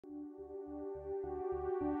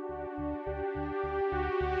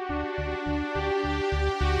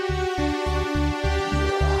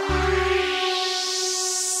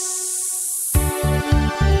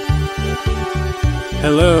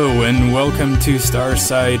Hello and welcome to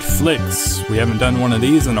Starside Flicks. We haven't done one of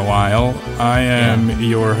these in a while. I am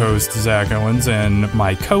your host, Zach Owens, and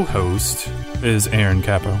my co-host is Aaron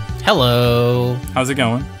Capo. Hello. How's it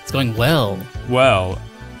going? It's going well. Well,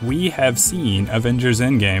 we have seen Avengers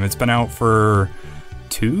Endgame. It's been out for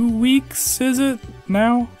 2 weeks, is it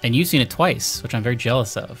now? And you've seen it twice, which I'm very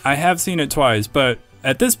jealous of. I have seen it twice, but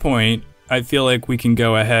at this point, I feel like we can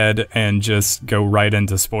go ahead and just go right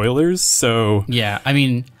into spoilers, so... Yeah, I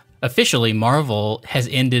mean, officially, Marvel has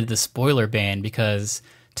ended the spoiler ban because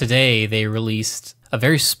today they released a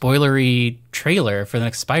very spoilery trailer for the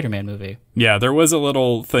next Spider-Man movie. Yeah, there was a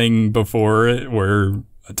little thing before it where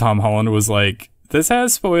Tom Holland was like, this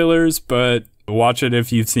has spoilers, but watch it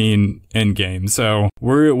if you've seen Endgame. So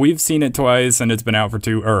we've seen it twice and it's been out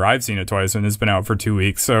for I've seen it twice and it's been out for 2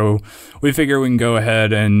 weeks. So we figure we can go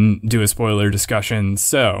ahead and do a spoiler discussion.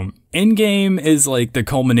 So Endgame is like the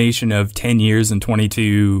culmination of 10 years and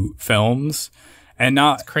 22 films. And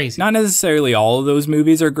It's crazy. Not necessarily all of those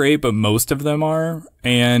movies are great, but most of them are.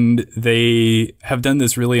 And they have done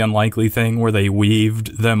this really unlikely thing where they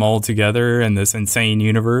weaved them all together in this insane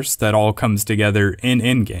universe that all comes together in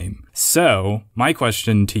Endgame. So my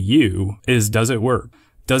question to you is, does it work?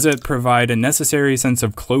 Does it provide a necessary sense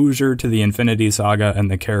of closure to the Infinity Saga and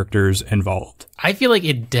the characters involved? I feel like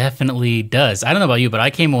it definitely does. I don't know about you, but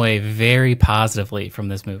I came away very positively from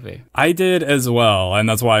this movie. I did as well, and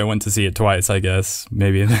that's why I went to see it twice, I guess.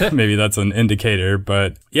 Maybe that's an indicator,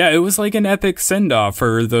 but yeah, it was like an epic send-off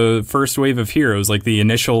for the first wave of heroes, like the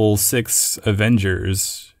initial 6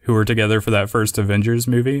 Avengers who were together for that first Avengers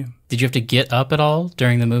movie. Did you have to get up at all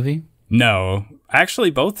during the movie? No.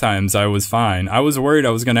 Actually, both times I was fine. I was worried I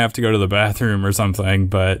was going to have to go to the bathroom or something,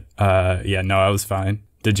 but I was fine.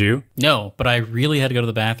 Did you? No, but I really had to go to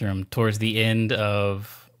the bathroom towards the end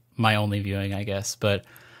of my only viewing, I guess. But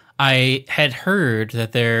I had heard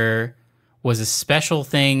that there was a special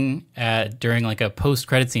thing during like a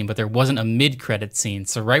post-credit scene, but there wasn't a mid-credit scene.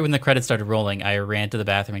 So right when the credits started rolling, I ran to the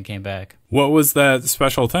bathroom and came back. What was that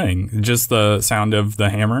special thing? Just the sound of the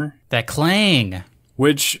hammer? That clang!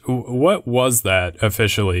 What was that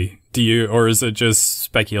officially? Or is it just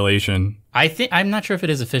speculation? I'm not sure if it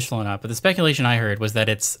is official or not, but the speculation I heard was that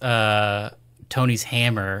it's Tony's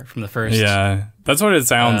hammer from the first. Yeah, that's what it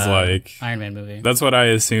sounds like. Iron Man movie. That's what I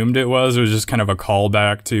assumed it was. It was just kind of a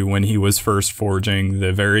callback to when he was first forging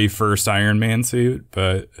the very first Iron Man suit.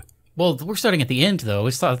 But well, we're starting at the end though.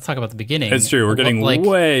 Let's talk about the beginning. It's true. We're getting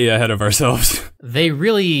way ahead of ourselves. They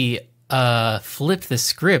really flipped the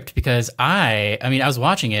script because I was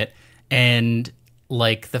watching it and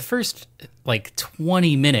like the first like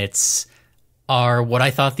 20 minutes are what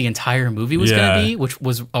I thought the entire movie was going to be, which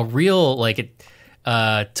was a real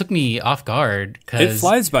it took me off guard because it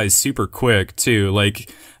flies by super quick too.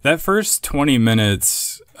 Like that first 20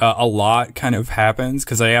 minutes, a lot kind of happens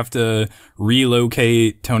because I have to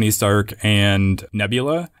relocate Tony Stark and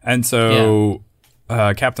Nebula, and so. Yeah.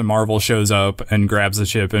 Captain Marvel shows up and grabs the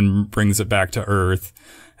ship and brings it back to Earth.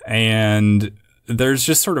 And there's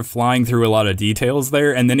just sort of flying through a lot of details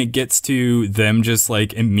there. And then it gets to them just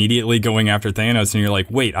like immediately going after Thanos. And you're like,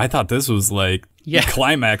 wait, I thought this was like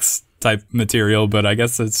climax type material, but I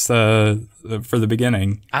guess it's for the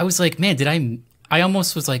beginning. I was like, man, I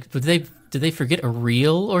almost was like, did they forget a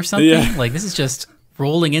reel or something? Yeah. Like this is just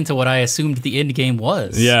rolling into what I assumed the end game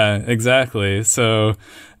was. Yeah, exactly. So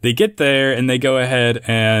they get there and they go ahead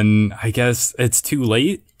and I guess it's too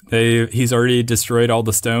late. He's already destroyed all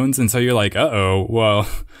the stones. And so you're like, uh-oh, well,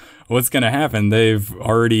 what's going to happen? They've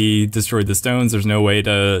already destroyed the stones. There's no way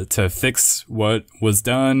to fix what was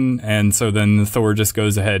done. And so then Thor just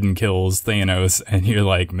goes ahead and kills Thanos. And you're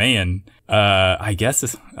like, man, I guess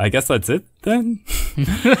that's it then.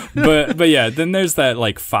 but yeah, then there's that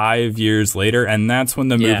like 5 years later, and that's when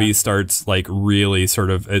the movie starts like really sort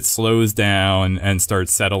of, it slows down and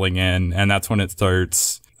starts settling in, and that's when it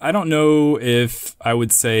starts. I don't know if I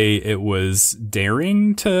would say it was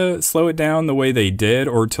daring to slow it down the way they did,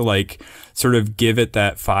 or to like sort of give it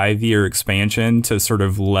that 5-year expansion to sort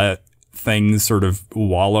of let things sort of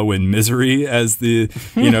wallow in misery as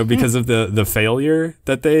because of the failure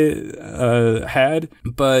that they had.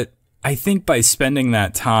 But I think by spending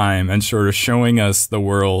that time and sort of showing us the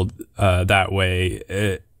world that way,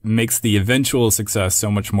 it makes the eventual success so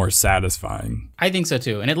much more satisfying. I think so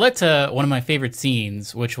too. And it led to one of my favorite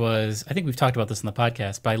scenes, which was, I think we've talked about this in the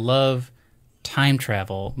podcast, but I love time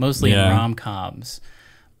travel, mostly in rom-coms.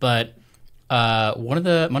 But one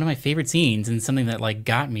of my favorite scenes and something that like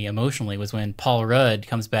got me emotionally was when Paul Rudd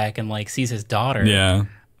comes back and like sees his daughter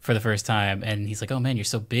for the first time, and he's like, "Oh man, you're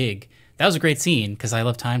so big." That was a great scene because I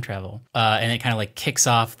love time travel, and it kind of like kicks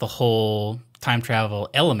off the whole time travel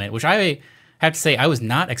element, which I have to say I was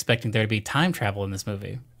not expecting there to be time travel in this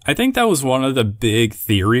movie. I think that was one of the big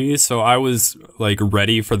theories, so I was like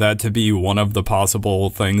ready for that to be one of the possible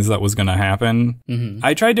things that was going to happen. Mm-hmm.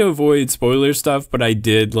 I tried to avoid spoiler stuff, but I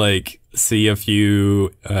did like see a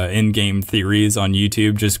few in-game theories on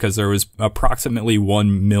YouTube just because there was approximately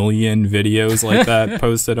 1 million videos like that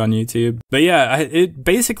posted on YouTube. But yeah, it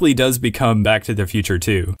basically does become Back to the Future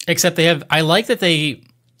 2. Except I like that they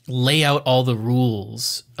lay out all the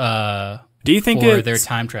rules do you think for their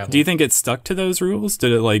time travel. Do you think it stuck to those rules?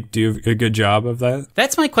 Did it like do a good job of that?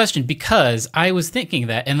 That's my question, because I was thinking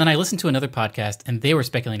that, and then I listened to another podcast and they were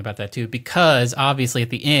speculating about that too, because obviously at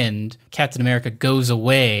the end, Captain America goes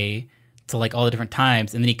away to like all the different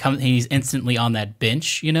times, and then he's instantly on that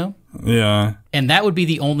bench, you know? Yeah. And that would be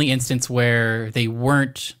the only instance where they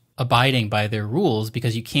weren't abiding by their rules,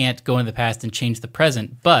 because you can't go into the past and change the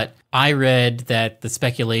present. But I read that the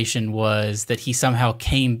speculation was that he somehow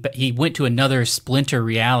he went to another splinter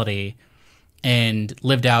reality and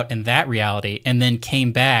lived out in that reality, and then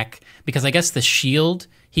came back, because I guess the shield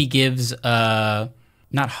he gives, not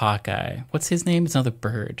Hawkeye. What's his name? It's another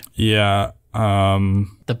bird. Yeah.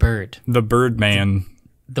 The bird. The Birdman.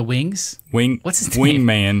 The wings? What's his name?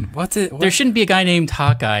 Wingman. What's it? There shouldn't be a guy named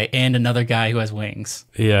Hawkeye and another guy who has wings.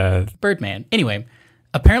 Yeah. Birdman. Anyway,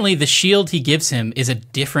 apparently the shield he gives him is a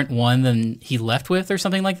different one than he left with or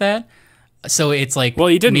something like that. So it's like... Well,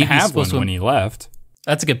 he didn't have one when he left.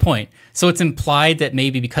 That's a good point. So it's implied that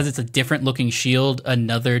maybe because it's a different looking shield,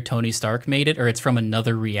 another Tony Stark made it, or it's from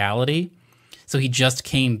another reality. So he just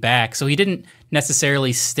came back. So he didn't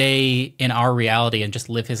necessarily stay in our reality and just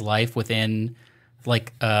live his life within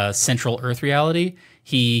like central Earth reality.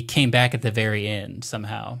 He came back at the very end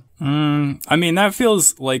somehow. I mean, that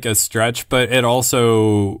feels like a stretch, but it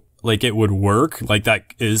also, like, it would work. Like,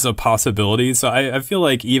 that is a possibility. So I feel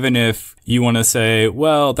like even if you want to say,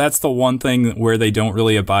 well, that's the one thing where they don't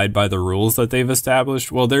really abide by the rules that they've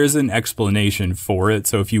established, well, there's an explanation for it.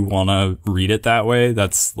 So if you want to read it that way,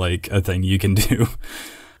 that's, like, a thing you can do.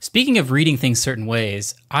 Speaking of reading things certain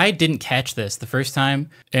ways, I didn't catch this the first time,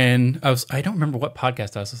 and I don't remember what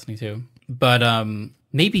podcast I was listening to, but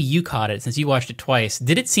maybe you caught it since you watched it twice.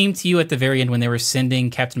 Did it seem to you at the very end when they were sending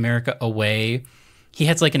Captain America away, he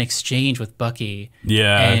had like an exchange with Bucky?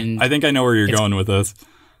 Yeah, and I think I know where you're going with this.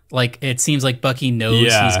 Like, it seems like Bucky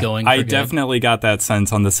knows he's going for I good. definitely got that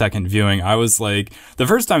sense on the second viewing. I was like, the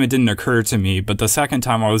first time it didn't occur to me, but the second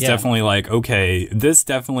time I was definitely like, okay, this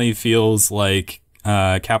definitely feels like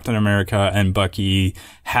Captain America and Bucky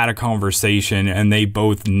had a conversation and they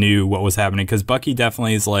both knew what was happening, because Bucky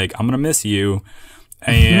definitely is like, I'm gonna miss you,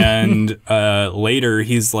 and later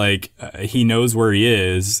he's like, he knows where he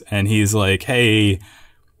is and he's like, hey,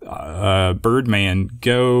 Birdman,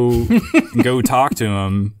 go talk to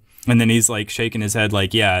him, and then he's like shaking his head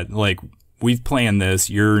like, yeah, like, we've planned this,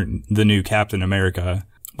 you're the new Captain America.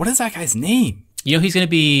 What is that guy's name? You know, he's going to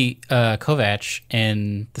be Kovac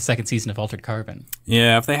in the second season of Altered Carbon.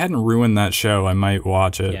 Yeah, if they hadn't ruined that show, I might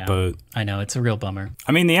watch it. Yeah, but I know, it's a real bummer.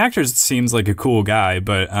 I mean, the actor seems like a cool guy,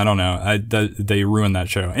 but I don't know. They ruined that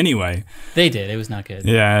show. Anyway. They did. It was not good.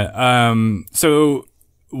 Yeah. So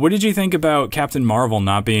what did you think about Captain Marvel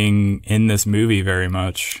not being in this movie very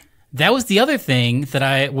much? That was the other thing that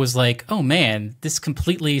I was like, oh man, this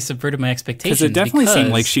completely subverted my expectations. Because it definitely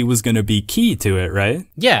seemed like she was going to be key to it, right?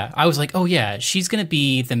 Yeah, I was like, oh yeah, she's going to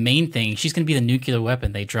be the main thing. She's going to be the nuclear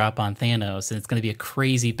weapon they drop on Thanos, and it's going to be a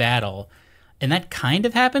crazy battle. And that kind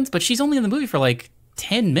of happens, but she's only in the movie for like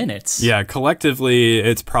 10 minutes. Yeah, collectively,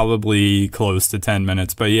 it's probably close to 10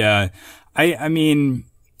 minutes. But yeah, I mean,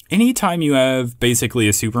 anytime you have basically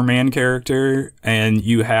a Superman character and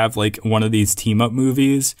you have like one of these team up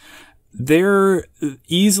movies, they're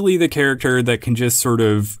easily the character that can just sort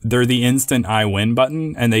of, they're the instant I win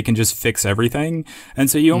button and they can just fix everything. And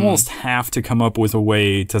so you almost have to come up with a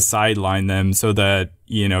way to sideline them so that,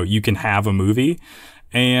 you know, you can have a movie.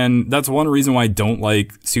 And that's one reason why I don't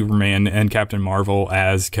like Superman and Captain Marvel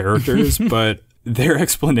as characters, but their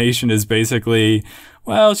explanation is basically,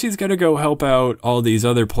 well, she's going to go help out all these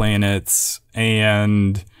other planets,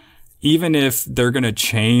 and even if they're going to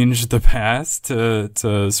change the past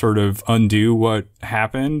to sort of undo what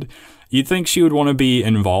happened, you'd think she would want to be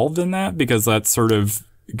involved in that, because that's sort of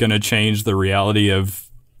going to change the reality of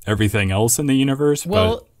everything else in the universe.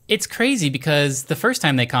 Well, it's crazy because the first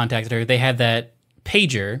time they contacted her, they had that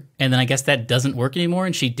pager, and then I guess that doesn't work anymore,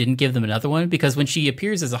 and she didn't give them another one, because when she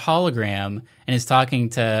appears as a hologram and is talking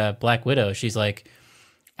to Black Widow, she's like,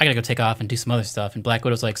 I gotta go take off and do some other stuff. And Black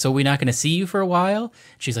Widow's like, so we're not gonna see you for a while?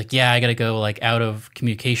 She's like, yeah, I gotta go like out of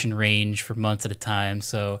communication range for months at a time.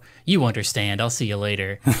 So you understand. I'll see you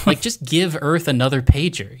later. Like, just give Earth another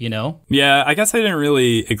pager, you know? Yeah, I guess I didn't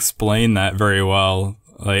really explain that very well,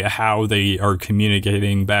 like how they are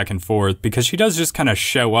communicating back and forth, because she does just kind of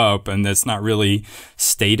show up, and it's not really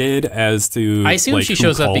stated as to. I assume like, she who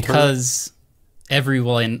shows up called her. because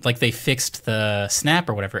everyone, like, they fixed the snap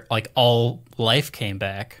or whatever. Like, all life came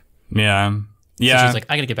back. Yeah. So Yeah. she's like,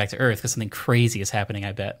 I gotta get back to Earth because something crazy is happening,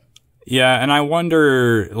 I bet. Yeah, and I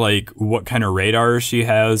wonder, like, what kind of radar she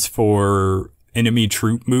has for enemy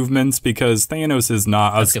troop movements, because Thanos is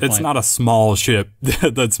not That's a good it's point. not a small ship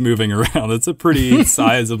that's moving around. It's a pretty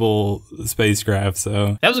sizable spacecraft,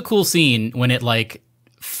 so. That was a cool scene when it, like,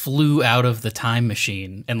 flew out of the time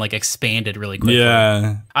machine and, like, expanded really quickly.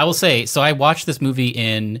 Yeah. I will say, so I watched this movie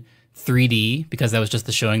in 3D because that was just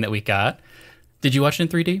the showing that we got. Did you watch it in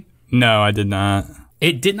 3D? No, I did not.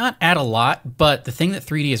 It did not add a lot, but the thing that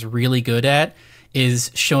 3D is really good at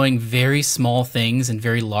is showing very small things in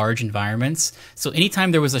very large environments. So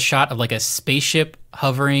anytime there was a shot of like a spaceship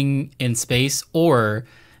hovering in space, or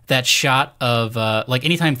that shot of like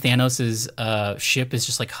anytime Thanos's ship is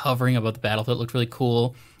just like hovering above the battlefield, looked really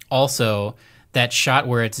cool. Also, that shot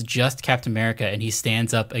where it's just Captain America and he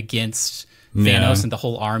stands up against Thanos and the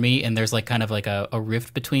whole army, and there's like kind of like a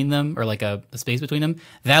rift between them, or like a space between them.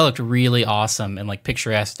 That looked really awesome and like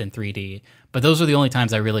picturesque in 3D. But those were the only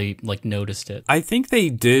times I really like noticed it. I think they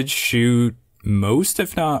did shoot most,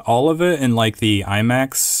 if not all of it, in like the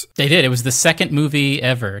IMAX. They did. It was the second movie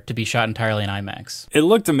ever to be shot entirely in IMAX. It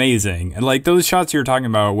looked amazing. And like those shots you're talking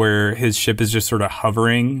about where his ship is just sort of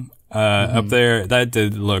hovering up there, that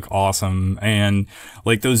did look awesome. And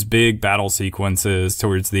like those big battle sequences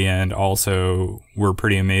towards the end also were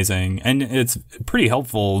pretty amazing. And it's pretty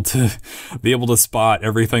helpful to be able to spot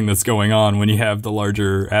everything that's going on when you have the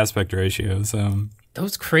larger aspect ratio. So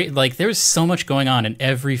Those like there was so much going on in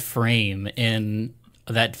every frame in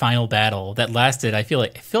that final battle that lasted. I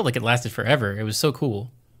felt like it lasted forever. It was so cool.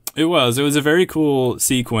 It was a very cool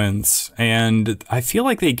sequence, and I feel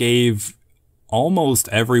like they gave almost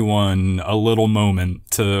everyone a little moment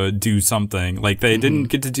to do something. Like they didn't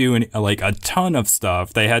get to do like a ton of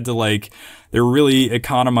stuff. They had to they were really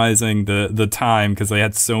economizing the time because they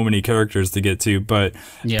had so many characters to get to, but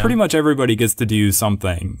pretty much everybody gets to do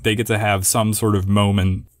something. They get to have some sort of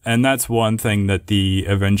moment. And that's one thing that the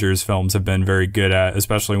Avengers films have been very good at,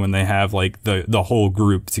 especially when they have like the whole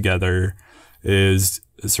group together, is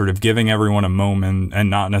sort of giving everyone a moment and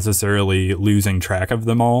not necessarily losing track of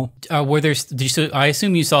them all. I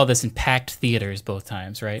assume you saw this in packed theaters both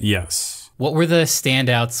times, right? Yes. What were the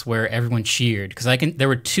standouts where everyone cheered? Because there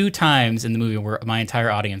were 2 times in the movie where my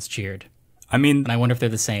entire audience cheered. I mean, And I wonder if they're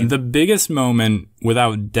the same. the biggest moment,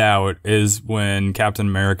 without doubt, is when Captain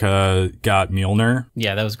America got Mjolnir,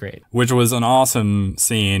 Yeah, that was great. which was an awesome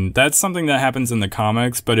scene. That's something that happens in the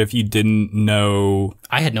comics, but if you didn't know,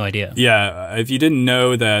 I had no idea. if you didn't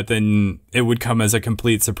know that, then it would come as a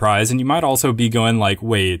complete surprise. And you might also be going like,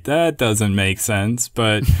 wait, that doesn't make sense.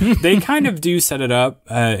 But they kind of do set it up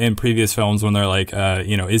in previous films when they're like,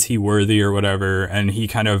 is he worthy or whatever? And he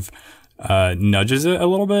kind of nudges it a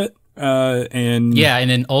little bit. And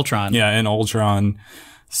in Ultron. Yeah, in Ultron.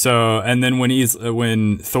 So, and then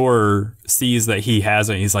when Thor sees that he has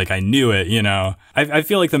it, he's like, I knew it, I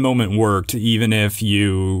feel like the moment worked, even if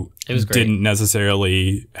you didn't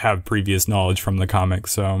necessarily have previous knowledge from the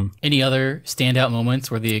comics. So, Any other standout moments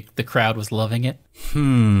where the crowd was loving it?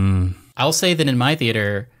 I'll say that in my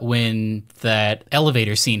theater, when that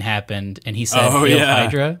elevator scene happened and he said, Hail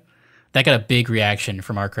Hydra, that got a big reaction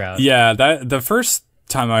from our crowd. Yeah, the first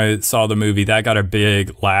time I saw the movie, that got a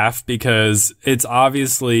big laugh because it's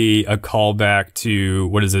obviously a callback to,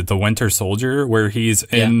 what is it, The Winter Soldier, where he's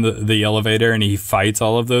in the elevator and he fights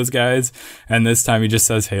all of those guys. And this time he just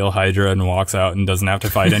says Hail Hydra and walks out and doesn't have to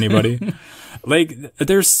fight anybody. Like,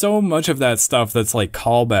 there's so much of that stuff that's like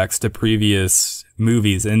callbacks to previous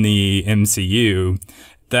movies in the MCU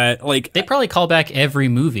that, like, They probably call back every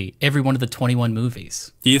movie, every one of the 21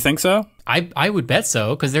 movies. do you think so? I would bet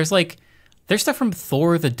so, because there's stuff from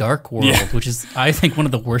Thor: The Dark World, which is, I think, one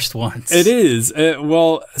of the worst ones. It is.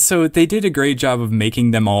 Well, so they did a great job of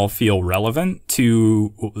making them all feel relevant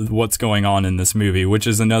to what's going on in this movie, which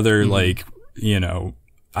is another,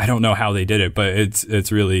 I don't know how they did it, but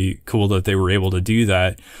it's really cool that they were able to do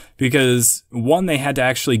that because, one, they had to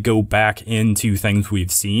actually go back into things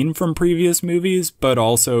we've seen from previous movies, but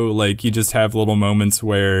also, like, you just have little moments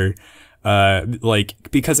where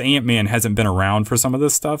because Ant-Man hasn't been around for some of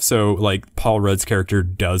this stuff, so like Paul Rudd's character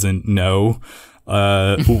doesn't know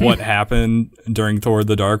what happened during Thor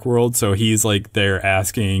the Dark World. So he's like there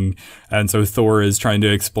asking, and so Thor is trying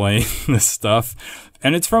to explain this stuff.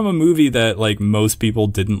 And it's from a movie that like most people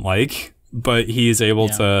didn't like, but he's able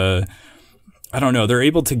to, I don't know, they're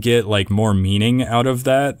able to get like more meaning out of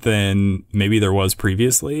that than maybe there was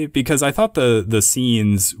previously, because I thought the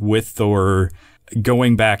scenes with Thor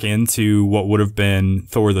going back into what would have been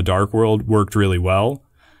Thor the Dark World worked really well.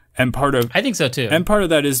 And I think so too. And part of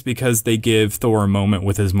that is because they give Thor a moment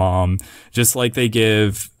with his mom, just like they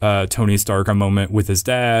give Tony Stark a moment with his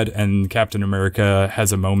dad, and Captain America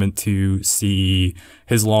has a moment to see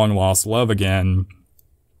his long lost love again.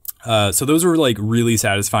 So those were like really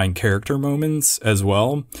satisfying character moments as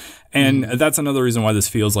well. And that's another reason why this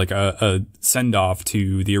feels like a send off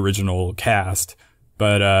to the original cast.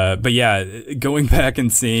 But yeah, going back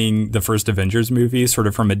and seeing the first Avengers movie sort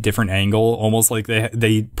of from a different angle, almost like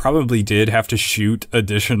they probably did have to shoot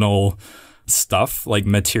additional stuff, like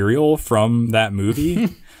material from that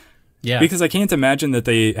movie. Yeah. Because I can't imagine that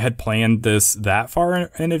they had planned this that far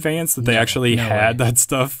in advance, that they actually had that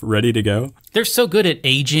stuff ready to go. They're so good at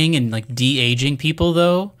aging and like de-aging people,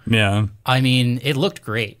 though. Yeah. I mean, it looked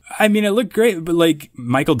great. I mean, it looked great, but like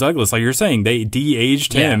Michael Douglas, like you're saying, they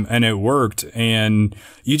de-aged him and it worked. And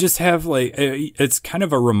you just have like, it's kind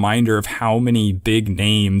of a reminder of how many big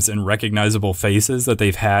names and recognizable faces that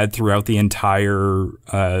they've had throughout the entire,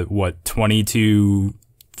 22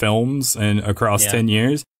 films and across 10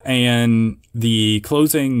 years. And the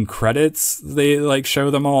closing credits, they like show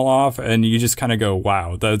them all off, and you just kind of go,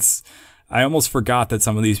 wow, I almost forgot that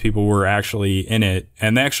some of these people were actually in it.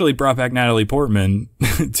 And they actually brought back Natalie Portman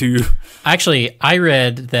to... Actually, I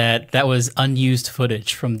read that was unused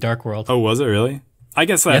footage from Dark World. Oh, was it really? I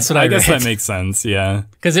guess that's what I guess that makes sense, yeah.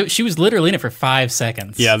 Because she was literally in it for 5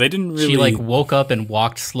 seconds. Yeah, they didn't really... She like woke up and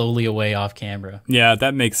walked slowly away off camera. Yeah,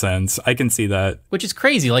 that makes sense. I can see that. Which is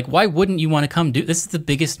crazy. Like, why wouldn't you want to come do... This is the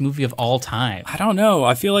biggest movie of all time. I don't know.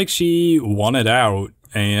 I feel like she wanted out.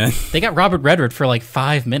 And they got Robert Redford for like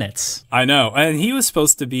 5 minutes. I know. And he was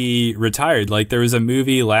supposed to be retired. Like there was a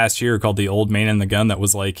movie last year called The Old Man and the Gun that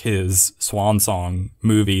was like his swan song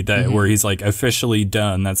movie that where he's like officially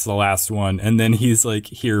done. That's the last one. And then he's like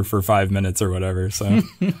here for 5 minutes or whatever. So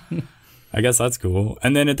I guess that's cool.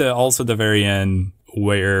 And then also the very end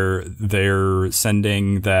where they're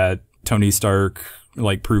sending that Tony Stark,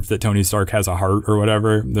 like proof that Tony Stark has a heart or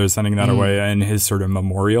whatever. They're sending that away in his sort of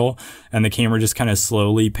memorial, and the camera just kind of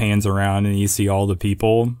slowly pans around and you see all the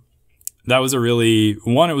people. That was it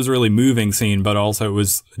was a really moving scene, but also it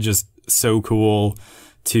was just so cool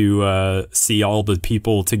to see all the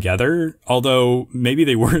people together. Although maybe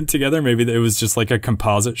they weren't together. Maybe it was just like a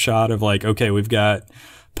composite shot of like, okay, we've got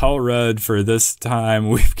Paul Rudd for this time.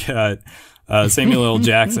 We've got Samuel L.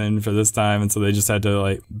 Jackson for this time, and so they just had to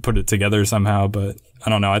like put it together somehow. But I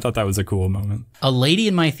don't know. I thought that was a cool moment. A lady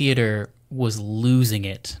in my theater was losing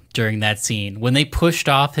it during that scene when they pushed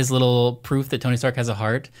off his little proof that Tony Stark has a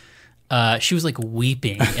heart. She was like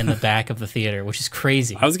weeping in the back of the theater, which is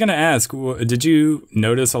crazy. I was gonna ask, did you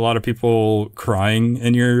notice a lot of people crying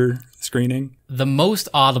in your screening? The most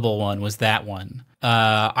audible one was that one.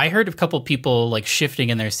 I heard a couple people like shifting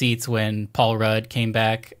in their seats when Paul Rudd came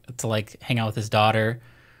back to like hang out with his daughter.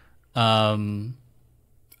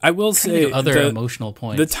 I will say other emotional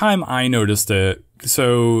points. The time I noticed it,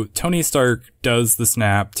 so Tony Stark does the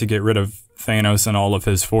snap to get rid of Thanos and all of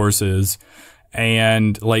his forces,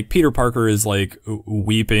 and like Peter Parker is like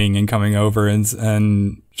weeping and coming over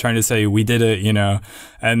and trying to say, we did it, you know,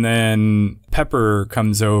 and then Pepper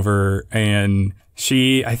comes over and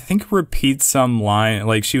she, I think, repeats some line,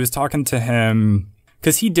 like she was talking to him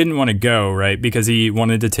because he didn't want to go, right? Because he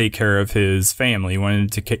wanted to take care of his family, he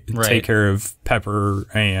wanted to take care of Pepper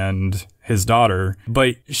and his daughter.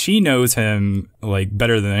 But she knows him like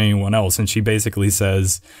better than anyone else. And she basically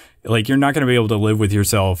says, like, you're not going to be able to live with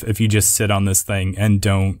yourself if you just sit on this thing and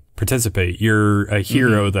don't participate. You're a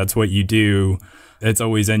hero. That's what you do. It's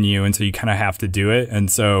always in you. And so you kind of have to do it.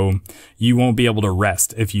 And so you won't be able to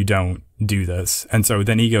rest if you don't do this. And so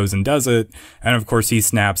then he goes and does it. And of course he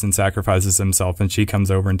snaps and sacrifices himself. And she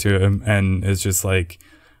comes over into him and is just like,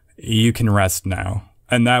 you can rest now.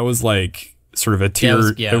 And that was like sort of a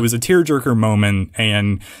it was a tearjerker moment.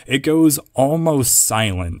 And it goes almost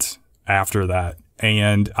silent after that.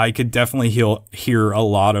 And I could definitely hear a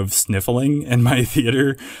lot of sniffling in my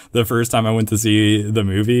theater the first time I went to see the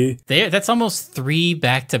movie. That's almost 3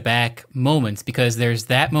 back-to-back moments, because there's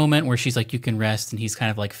that moment where she's like, you can rest, and he's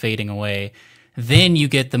kind of like fading away. Then you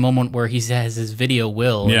get the moment where he has his video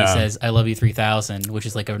will, and he says, "I love you 3000," which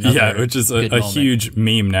is like another which is a huge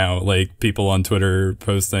meme now. Like people on Twitter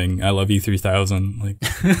posting, "I love you 3000." Like,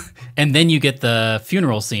 and then you get the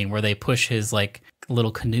funeral scene where they push his like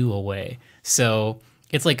little canoe away. So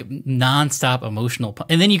it's like nonstop emotional.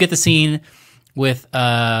 And then you get the scene with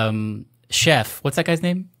Chef. What's that guy's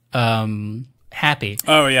name? Happy.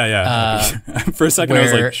 Oh yeah. For a second, I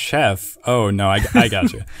was like, Chef. Oh no, I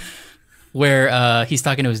got you. Where he's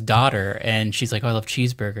talking to his daughter, and she's like, "Oh, I love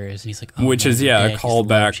cheeseburgers," and he's like, "Oh, which is a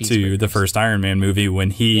callback to the first Iron Man movie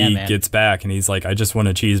when he gets back and he's like, "I just want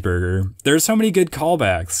a cheeseburger." There's so many good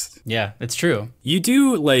callbacks. Yeah, it's true. You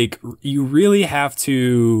do you really have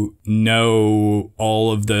to know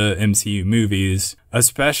all of the MCU movies,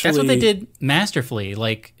 especially. That's what they did masterfully.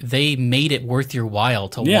 Like they made it worth your while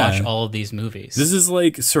to watch all of these movies. This is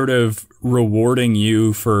like sort of rewarding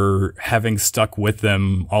you for having stuck with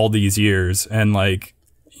them all these years and like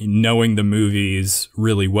knowing the movies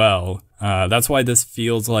really well. That's why this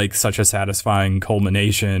feels like such a satisfying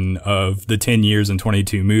culmination of the 10 years and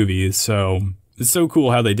 22 movies. So it's so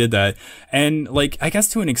cool how they did that. And like, I guess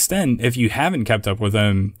to an extent, if you haven't kept up with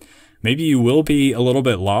them, maybe you will be a little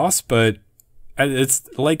bit lost, but it's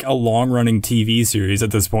like a long-running TV series at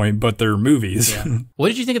this point, but they're movies. Yeah. What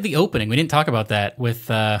did you think of the opening? We didn't talk about that with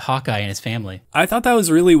Hawkeye and his family. I thought that was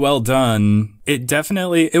really well done.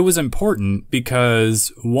 It was important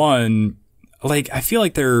because, one, like, I feel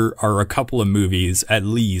like there are a couple of movies, at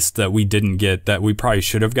least, that we didn't get that we probably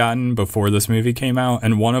should have gotten before this movie came out.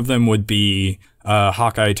 And one of them would be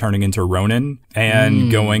Hawkeye turning into Ronin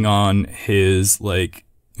and going on his, like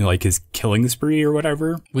his killing spree or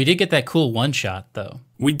whatever. We did get that cool one shot though.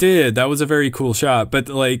 We did. That was a very cool shot. But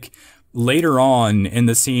like later on in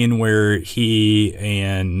the scene where he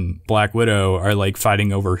and Black Widow are like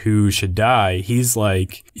fighting over who should die, he's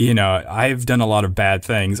like, I've done a lot of bad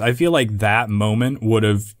things. I feel like that moment would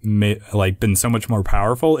have been so much more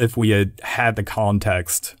powerful if we had the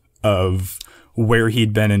context of where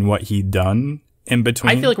he'd been and what he'd done in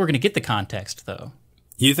between. I feel like we're going to get the context though.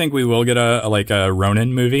 You think we will get a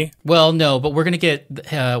Ronin movie? Well, no, but we're going to get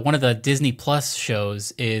one of the Disney Plus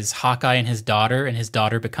shows is Hawkeye and his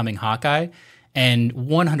daughter becoming Hawkeye. And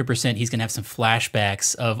 100% he's going to have some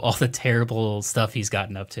flashbacks of all the terrible stuff he's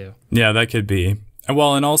gotten up to. Yeah, that could be.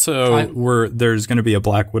 Well, and also there's going to be a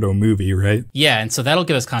Black Widow movie, right? Yeah, and so that'll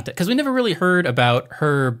give us context. Because we never really heard about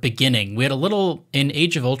her beginning. We had a little, in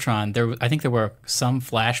Age of Ultron, I think there were some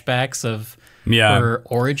flashbacks of her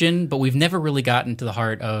origin, but we've never really gotten to the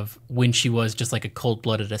heart of when she was just like a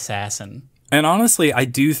cold-blooded assassin. And honestly, I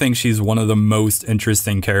do think she's one of the most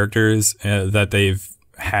interesting characters that they've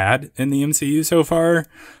had in the MCU so far.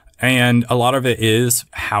 And a lot of it is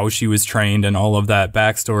how she was trained and all of that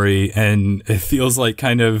backstory. And it feels like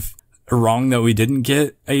kind of wrong that we didn't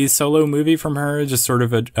get a solo movie from her, just sort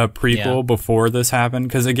of a prequel before this happened.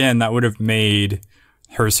 Because again, that would have made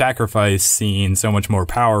her sacrifice scene so much more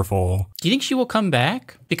powerful. Do you think she will come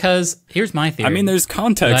back? Because here's my theory. I mean, there's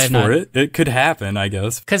context for it. It could happen, I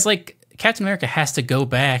guess. Because like Captain America has to go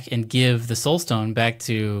back and give the Soul Stone back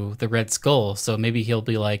to the Red Skull. So maybe he'll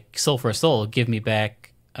be like, soul for a soul, give me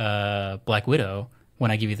back Black Widow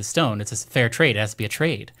when I give you the stone. It's a fair trade. It has to be a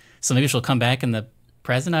trade. So maybe she'll come back in the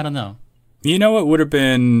present. I don't know. You know what would have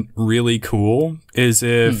been really cool is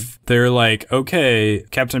if they're like, okay,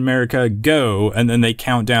 Captain America, go. And then they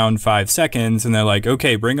count down 5 seconds and they're like,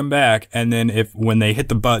 okay, bring him back. And then when they hit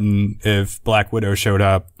the button, if Black Widow showed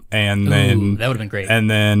up and then that would have been great. And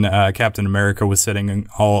then Captain America was sitting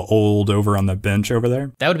all old over on the bench over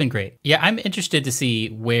there. That would have been great. Yeah, I'm interested to see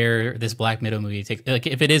where this Black Widow movie takes, like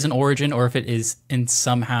if it is an origin or if it is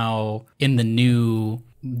somehow in the new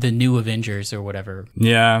Avengers or whatever.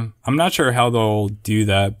 Yeah, I'm not sure how they'll do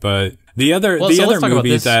that, but the other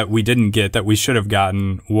movie that we didn't get that we should have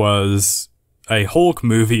gotten was a Hulk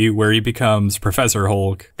movie where he becomes Professor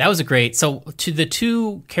Hulk. That was so to the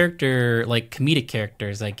two comedic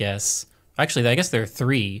characters, I guess. Actually, I guess there are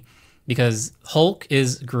three because Hulk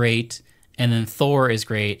is great and then Thor is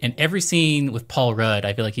great. And every scene with Paul Rudd,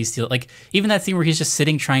 I feel like he's still like, even that scene where he's just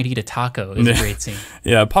sitting trying to eat a taco is a great scene.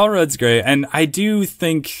 Yeah, Paul Rudd's great. And I do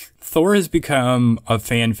think Thor has become a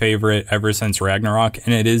fan favorite ever since Ragnarok.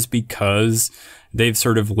 And it is because they've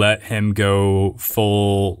sort of let him go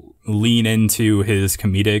lean into his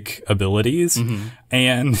comedic abilities.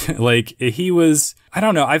 And like I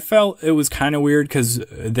don't know, I felt it was kind of weird because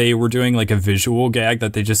they were doing like a visual gag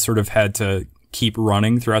that they just sort of had to keep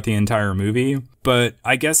running throughout the entire movie. But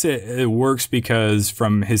I guess it works because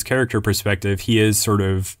from his character perspective, he's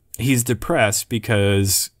depressed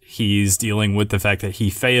because he's dealing with the fact that he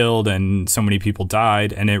failed and so many people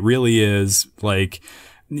died. And it really is like,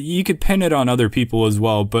 you could pin it on other people as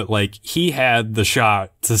well, but like he had the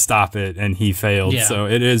shot to stop it and he failed. Yeah. So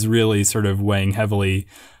it is really sort of weighing heavily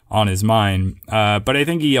on his mind. But I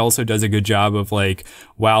think he also does a good job of like,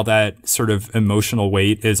 while that sort of emotional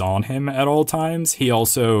weight is on him at all times, he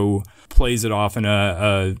also plays it off in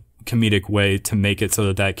a comedic way to make it so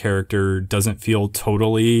that that character doesn't feel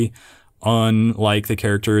totally unlike the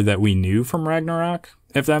character that we knew from Ragnarok,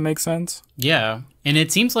 if that makes sense. Yeah. And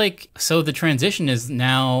it seems like, so the transition is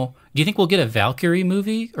now, do you think we'll get a Valkyrie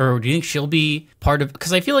movie? Or do you think she'll be part of,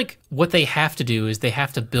 because I feel like what they have to do is they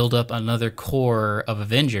have to build up another core of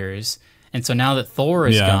Avengers. And so now that Thor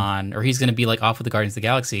is gone, or he's going to be like off with the Guardians of the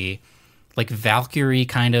Galaxy, like Valkyrie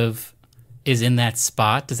kind of is in that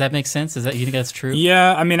spot. Does that make sense? You think that's true?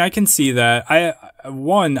 Yeah, I mean, I can see that.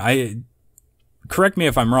 Correct me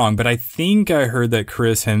if I'm wrong, but I think I heard that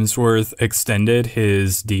Chris Hemsworth extended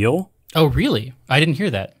his deal. Oh, really? I didn't hear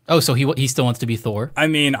that. Oh, so he still wants to be Thor? I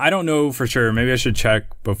mean, I don't know for sure. Maybe I should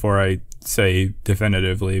check before I say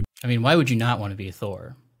definitively. I mean, why would you not want to be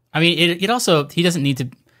Thor? I mean, it also, he doesn't need to,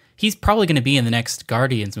 he's probably going to be in the next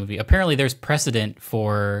Guardians movie. Apparently there's precedent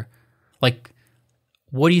for, like,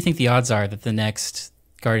 what do you think the odds are that the next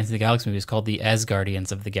Guardians of the Galaxy movie is called the As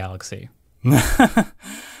Guardians of the Galaxy?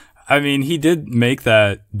 I mean, he did make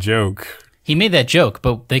that joke. He made that joke,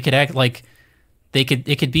 but they could act like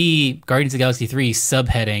it could be Guardians of the Galaxy 3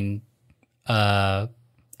 subheading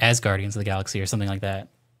As Guardians of the Galaxy or something like that.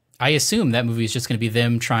 I assume that movie is just going to be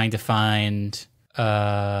them trying to find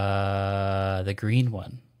the green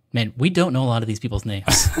one. Man, we don't know a lot of these people's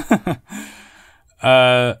names.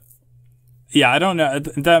 Yeah, I don't know.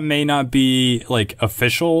 That may not be like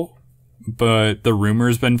official, but the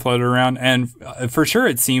rumor's been floated around, and for sure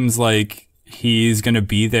it seems like he's going to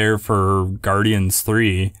be there for Guardians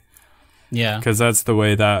 3. Yeah. Because that's the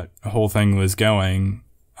way that whole thing was going.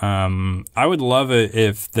 I would love it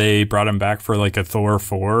if they brought him back for like a Thor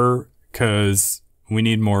 4, because we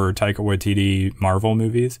need more Taika Waititi Marvel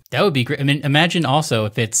movies. That would be great. I mean, imagine also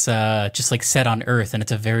if it's just like set on Earth and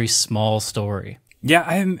it's a very small story.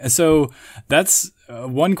 Yeah, so that's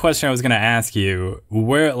one question I was going to ask you.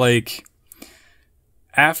 Where, like,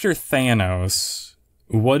 after Thanos,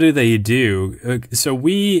 what do they do? So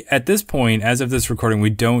we, at this point, as of this recording,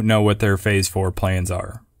 we don't know what their Phase 4 plans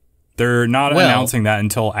are. They're not announcing that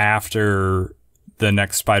until after the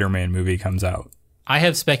next Spider-Man movie comes out. I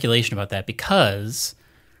have speculation about that because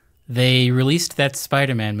they released that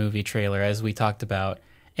Spider-Man movie trailer, as we talked about,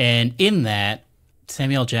 and in that,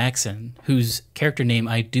 Samuel Jackson, whose character name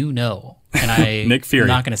I do know, and Nick Fury. I'm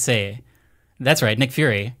not going to say. That's right, Nick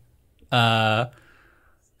Fury.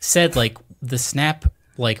 Said like the snap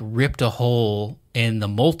like ripped a hole in the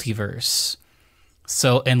multiverse.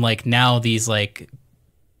 So, and like now these like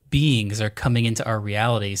beings are coming into our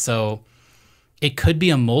reality. So it could be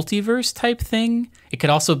a multiverse type thing. It could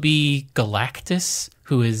also be Galactus,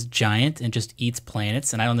 who is giant and just eats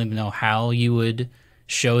planets. And I don't even know how you would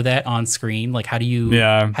show that on screen. Like, how do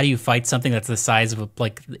you fight something that's the size of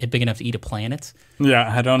like big enough to eat a planet?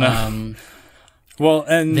 Yeah, I don't know. Well,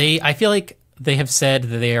 and I feel like they have said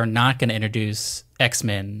that they are not going to introduce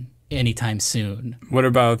X-Men anytime soon. What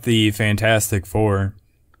about the Fantastic Four?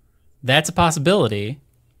 That's a possibility.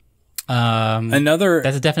 That's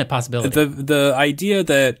a definite possibility. The idea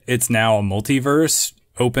that it's now a multiverse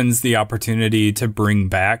opens the opportunity to bring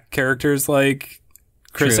back characters like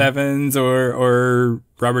Chris Evans or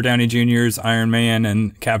Robert Downey Jr.'s Iron Man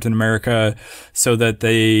and Captain America, so that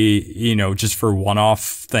they, you know, just for one-off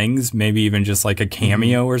things, maybe even just like a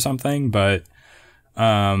cameo or something. But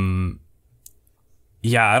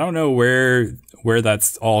yeah, I don't know where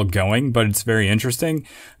that's all going, but it's very interesting.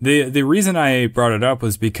 The reason I brought it up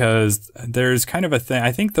was because there's kind of a thing.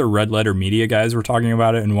 I think the Red Letter Media guys were talking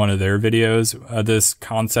about it in one of their videos, this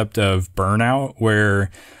concept of burnout,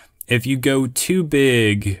 where if you go too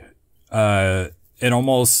big, it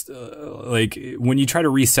almost like when you try to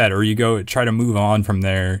reset or you try to move on from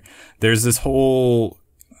there, there's this whole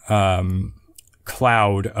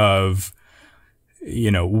cloud of,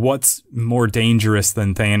 you know, what's more dangerous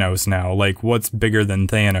than Thanos now? Like, what's bigger than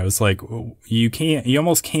Thanos? Like, you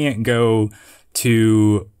almost can't go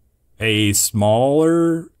to a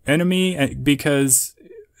smaller enemy because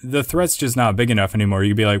the threat's just not big enough anymore.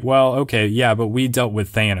 You'd be like, well, okay, yeah, but we dealt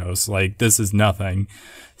with Thanos. Like, this is nothing.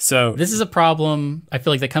 So this is a problem I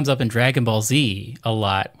feel like that comes up in Dragon Ball Z a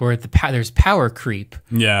lot, where there's power creep.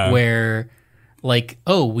 Yeah. Where, like,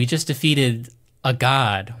 oh, we just defeated a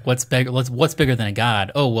god. What's bigger? What's bigger than a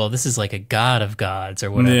god? Oh, well, this is like a god of gods or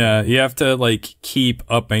whatever. Yeah, you have to like keep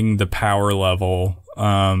upping the power level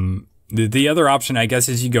The other option, I guess,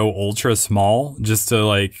 is you go ultra small just to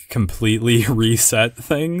like completely reset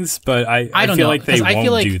things. But I don't feel know, like they 'cause I feel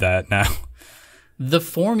won't like do that now. the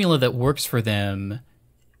formula that works for them,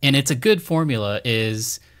 and it's a good formula,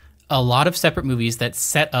 is a lot of separate movies that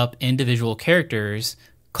set up individual characters,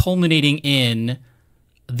 culminating in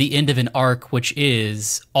the end of an arc, which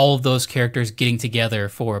is all of those characters getting together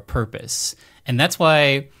for a purpose. And that's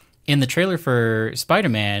why in the trailer for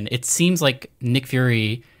Spider-Man, it seems like Nick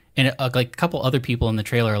Fury and like a couple other people in the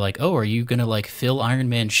trailer are like, oh, are you going to like fill Iron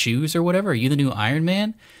Man's shoes or whatever? Are you the new Iron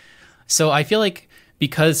Man? So I feel like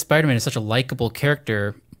because Spider-Man is such a likable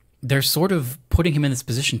character, they're sort of putting him in this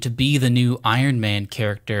position to be the new Iron Man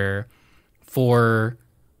character for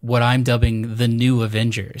what I'm dubbing the new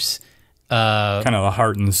Avengers. Kind of the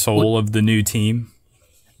heart and soul of the new team.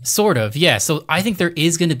 Sort of, yeah. So I think there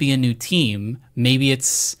is going to be a new team. Maybe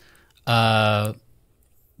it's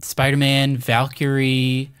Spider-Man,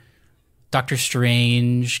 Valkyrie, Doctor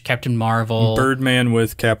Strange, Captain Marvel, Birdman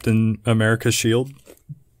with Captain America's shield.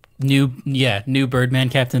 New Birdman,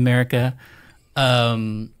 Captain America.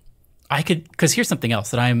 Because here's something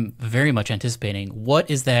else that I'm very much anticipating. What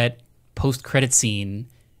is that post-credit scene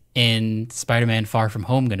in Spider-Man Far From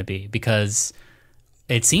Home going to be? Because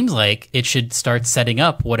it seems like it should start setting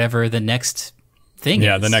up whatever the next thing is.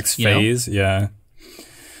 Yeah, the next phase. Yeah.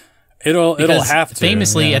 It'll have to.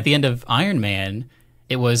 Famously, at the end of Iron Man,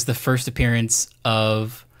 it was the first appearance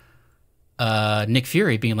of Nick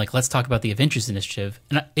Fury being like, let's talk about the Avengers Initiative.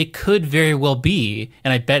 And it could very well be,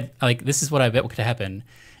 and I bet, like, this is what I bet could happen,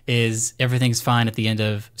 is everything's fine at the end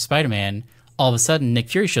of Spider-Man. All of a sudden, Nick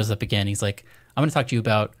Fury shows up again. He's like, I'm going to talk to you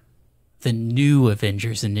about the new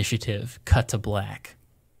Avengers Initiative. Cut to black.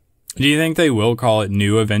 Do you think they will call it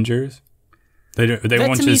New Avengers? They won't just keep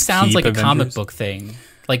That to me sounds like Avengers? a comic book thing.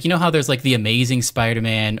 Like, you know how there's like the Amazing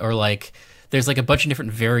Spider-Man, or like there's like a bunch of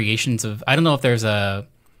different variations of, I don't know if there's a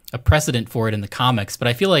precedent for it in the comics, but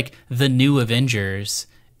I feel like the New Avengers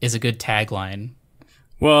is a good tagline.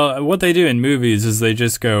 Well, what they do in movies is they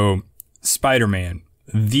just go Spider-Man,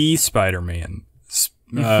 the Spider-Man,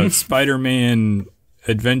 Spider-Man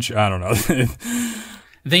Adventure. I don't know.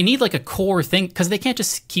 They need like a core thing, because they can't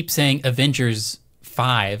just keep saying Avengers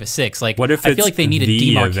 5, 6. Like, what if I feel like they need a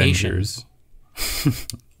demarcation. Avengers?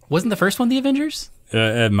 Wasn't the first one the Avengers?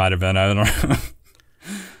 It might have been. I don't know.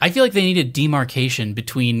 I feel like they need a demarcation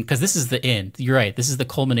between, because this is the end. You're right. This is the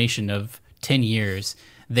culmination of 10 years.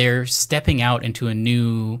 They're stepping out into a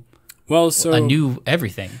new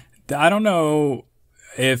everything. I don't know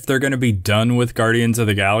if they're going to be done with Guardians of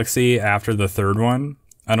the Galaxy after the third one.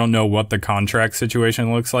 I don't know what the contract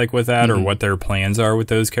situation looks like with that, or what their plans are with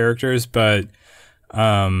those characters, but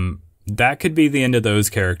that could be the end of those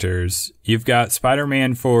characters. You've got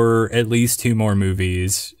Spider-Man for at least 2 more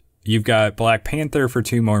movies. You've got Black Panther for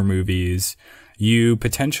 2 more movies. You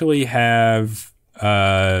potentially have...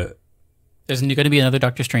 There's going to be another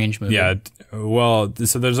Doctor Strange movie. Yeah, well,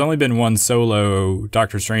 so there's only been one solo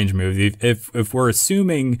Doctor Strange movie. If we're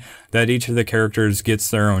assuming that each of the characters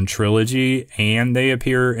gets their own trilogy and they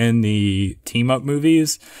appear in the team-up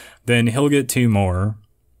movies, then he'll get 2 more.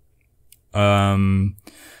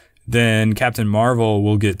 Then Captain Marvel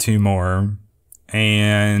will get 2 more.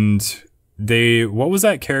 And what was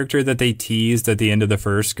that character that they teased at the end of the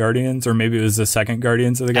first Guardians? Or maybe it was the second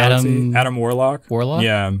Guardians of the Galaxy? Adam Warlock? Warlock?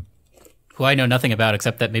 Yeah. Who I know nothing about,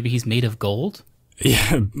 except that maybe he's made of gold?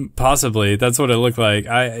 Yeah, possibly. That's what it looked like.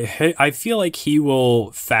 I feel like he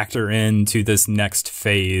will factor into this next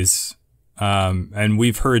phase. And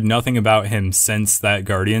we've heard nothing about him since that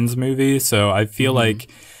Guardians movie. So I feel like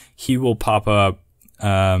he will pop up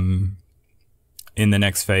in the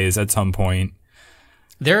next phase at some point.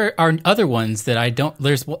 There are other ones that I don't...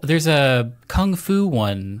 There's a Kung Fu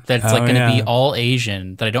one that's going to be all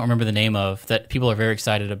Asian that I don't remember the name of, that people are very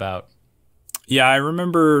excited about. Yeah, I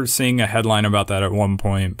remember seeing a headline about that at one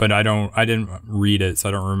point, but I didn't read it, so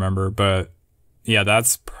I don't remember. But yeah,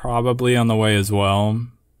 that's probably on the way as well.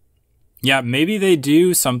 Yeah, maybe they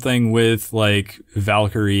do something with like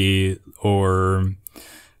Valkyrie, or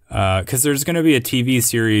because there's going to be a TV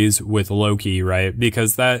series with Loki, right?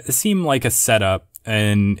 Because that seemed like a setup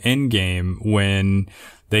in Endgame when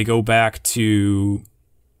they go back to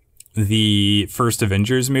the first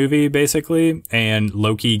Avengers movie, basically, and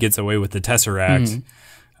Loki gets away with the Tesseract.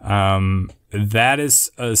 That is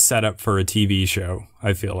a setup for a TV show,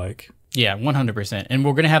 I feel like. Yeah, 100%. And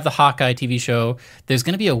we're going to have the Hawkeye TV show. There's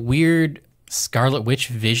going to be a weird Scarlet Witch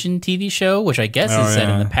Vision TV show, which I guess is set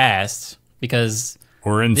in the past, because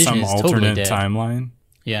or in Vision some alternate totally timeline.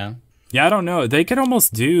 Yeah. Yeah, I don't know. They could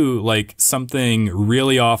almost do like something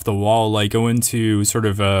really off the wall, like go into sort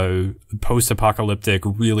of a post-apocalyptic,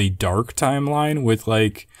 really dark timeline with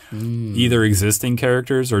like either existing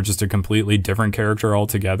characters or just a completely different character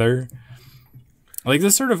altogether. Like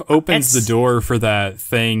this sort of opens the door for that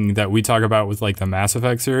thing that we talk about with like the Mass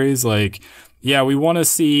Effect series. Like, yeah, we want to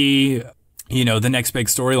see, you know, the next big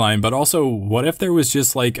storyline, but also what if there was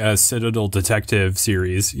just like a Citadel detective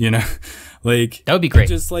series, you know? Like that would be great.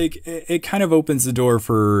 Just like it kind of opens the door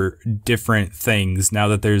for different things now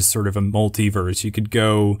that there's sort of a multiverse. You could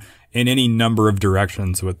go in any number of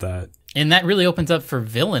directions with that. And that really opens up for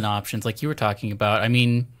villain options like you were talking about. I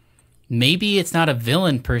mean, maybe it's not a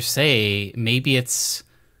villain per se. Maybe it's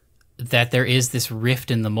that there is this rift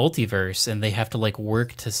in the multiverse and they have to like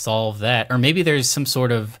work to solve that. Or maybe there's some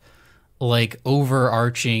sort of like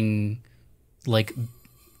overarching like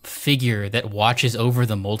figure that watches over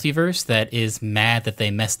the multiverse that is mad that they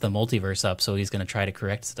messed the multiverse up, so he's going to try to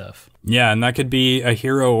correct stuff. Yeah, and that could be a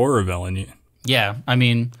hero or a villain. Yeah, I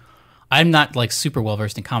mean, I'm not like super well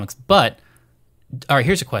versed in comics, but all right,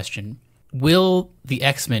 here's a question. Will the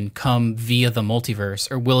X-Men come via the multiverse,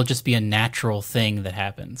 or will it just be a natural thing that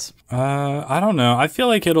happens? I don't know. I feel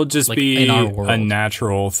like it'll just like be in our world. A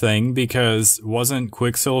natural thing, because wasn't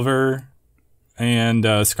Quicksilver and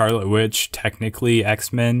Scarlet Witch technically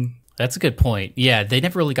X-Men? That's a good point. Yeah, they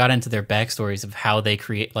never really got into their backstories of how they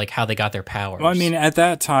create, like how they got their powers. Well, I mean, at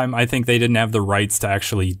that time, I think they didn't have the rights to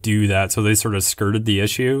actually do that, so they sort of skirted the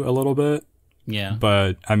issue a little bit. Yeah,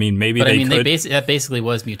 but I mean, maybe they could. That basically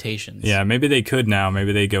was mutations. Yeah, maybe they could now.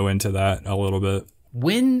 Maybe they go into that a little bit.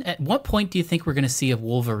 At what point do you think we're going to see a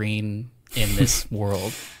Wolverine in this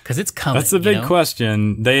world? Because it's coming. That's a big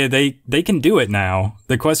question. They can do it now.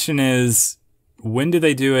 The question is, when do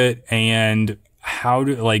they do it, and how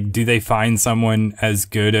do they find someone as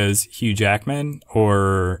good as Hugh Jackman,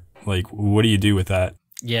 or like what do you do with that?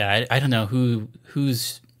 Yeah, I don't know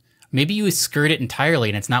who's. Maybe you skirt it entirely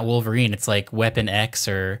and it's not Wolverine. It's like Weapon X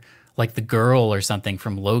or like the girl or something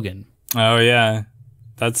from Logan. Oh yeah,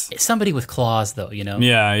 that's it's somebody with claws though, you know.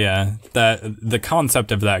 Yeah. That the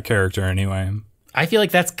concept of that character anyway. I feel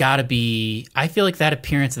like that's got to be. I feel like that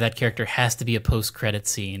appearance of that character has to be a post-credit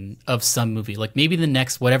scene of some movie. Like maybe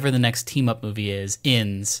whatever the next team-up movie is,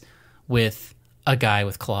 ends with a guy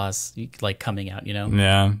with claws like coming out. You know?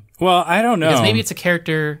 Yeah. Well, I don't know. Because maybe it's a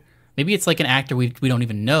character. Maybe it's like an actor we don't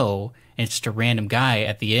even know, and it's just a random guy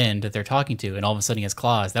at the end that they're talking to, and all of a sudden he has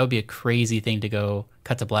claws. That would be a crazy thing to go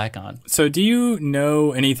cut to black on. So, do you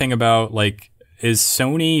know anything about like is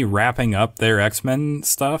Sony wrapping up their X-Men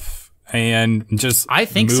stuff? And just I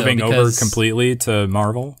think moving so, over completely to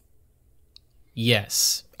Marvel?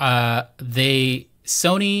 Yes.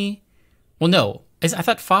 Sony... Well, no. I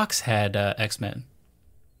thought Fox had X-Men.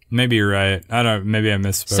 Maybe you're right. Maybe I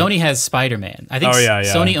misspoke. Sony has Spider-Man. I think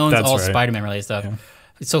Sony owns all right. Spider-Man related stuff. Yeah.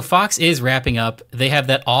 So Fox is wrapping up. They have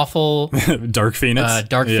that awful... Dark Phoenix?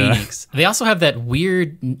 Phoenix. They also have that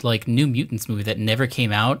weird like New Mutants movie that never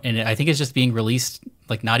came out, and I think it's just being released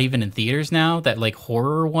like not even in theaters now. That like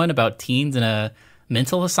horror one about teens in a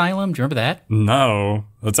mental asylum. Do you remember that? No.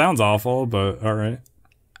 That sounds awful, but all right.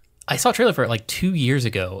 I saw a trailer for it like 2 years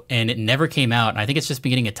ago, and it never came out. And I think it's just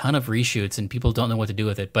been getting a ton of reshoots, and people don't know what to do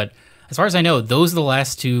with it. But as far as I know, those are the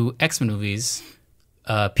last two X-Men movies,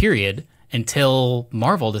 period, until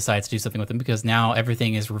Marvel decides to do something with them, because now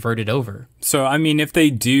everything is reverted over. So, I mean, if they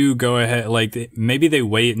do go ahead, like maybe they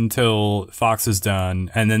wait until Fox is done,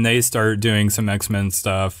 and then they start doing some X-Men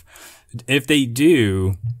stuff. If they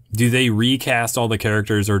do they recast all the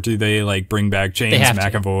characters, or do they like bring back James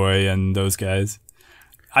McAvoy and those guys?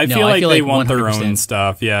 I feel like they want 100%. Their own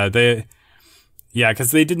stuff. Yeah,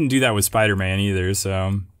 because they didn't do that with Spider-Man either.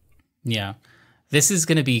 So yeah, this is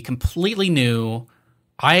going to be completely new.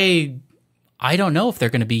 I don't know if they're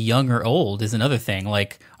going to be young or old is another thing.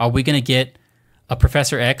 Like, are we going to get a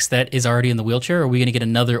Professor X that is already in the wheelchair, or are we going to get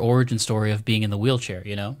another origin story of being in the wheelchair?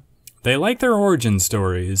 You know, they like their origin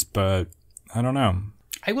stories, but I don't know.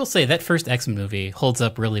 I will say that first X-Men movie holds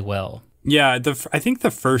up really well. Yeah, I think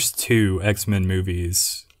the first two X-Men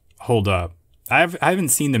movies hold up. I haven't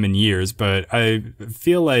seen them in years, but I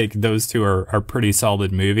feel like those two are pretty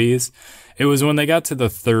solid movies. It was when they got to the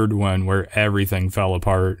third one where everything fell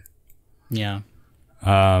apart. Yeah.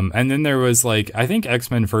 And then there was like, I think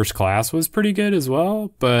X-Men First Class was pretty good as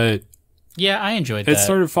well, but yeah, I enjoyed that. It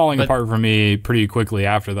started falling apart for me pretty quickly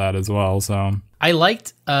after that as well. So I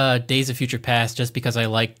liked Days of Future Past just because I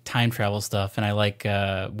like time travel stuff, and I like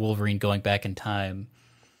Wolverine going back in time.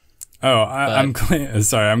 Oh, I'm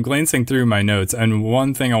glancing through my notes, and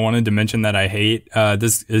one thing I wanted to mention that I hate,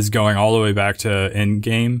 this is going all the way back to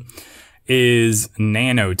Endgame, is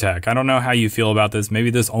nanotech. I don't know how you feel about this. Maybe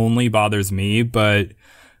this only bothers me, but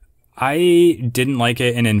I didn't like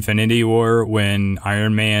it in Infinity War when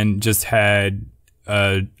Iron Man just had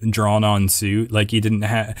a drawn on suit. Like, he didn't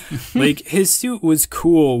have like, his suit was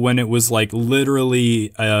cool when it was like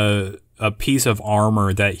literally a piece of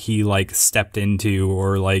armor that he like stepped into,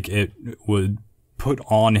 or like it would put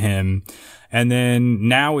on him. And then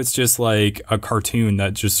now it's just like a cartoon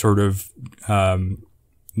that just sort of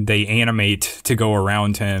they animate to go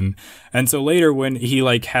around him. And so later when he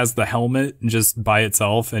like has the helmet just by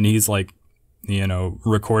itself and he's like, you know,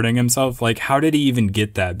 recording himself, like, how did he even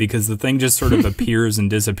get that? Because the thing just sort of appears and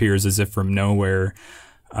disappears as if from nowhere.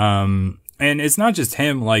 And it's not just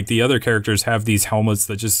him, like the other characters have these helmets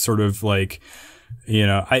that just sort of like, you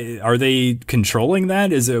know, are they controlling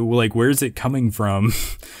that? Is it like, where's it coming from?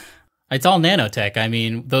 It's all nanotech. I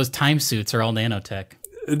mean, those time suits are all nanotech.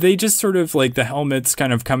 They just sort of like, the helmets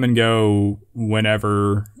kind of come and go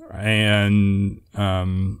whenever. And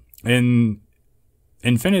in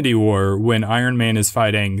Infinity War, when Iron Man is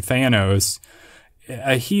fighting Thanos,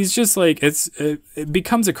 he's just like, it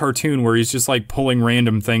becomes a cartoon where he's just like pulling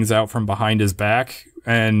random things out from behind his back.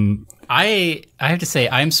 And I have to say,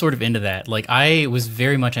 I'm sort of into that. Like, I was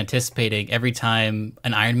very much anticipating every time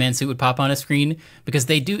an Iron Man suit would pop on a screen, because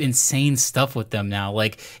they do insane stuff with them now.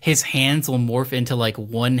 Like, his hands will morph into like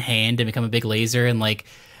one hand and become a big laser, and like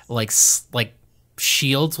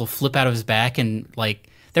shields will flip out of his back, and like,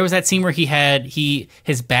 there was that scene where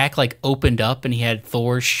his back like opened up and he had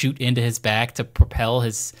Thor shoot into his back to propel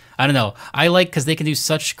his. I don't know. I like, because they can do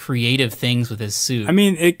such creative things with his suit. I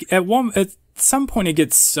mean, at some point it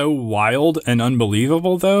gets so wild and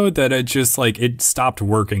unbelievable though that it just like, it stopped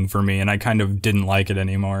working for me, and I kind of didn't like it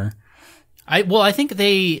anymore. I think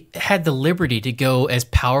they had the liberty to go as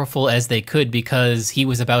powerful as they could because he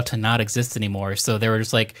was about to not exist anymore. So they were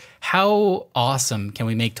just like, how awesome can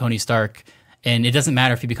we make Tony Stark? And it doesn't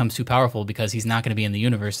matter if he becomes too powerful because he's not going to be in the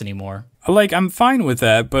universe anymore. Like, I'm fine with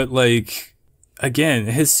that, but like, again,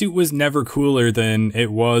 his suit was never cooler than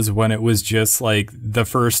it was when it was just like the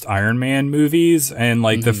first Iron Man movies and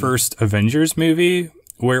like the first Avengers movie,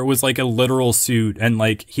 where it was like a literal suit and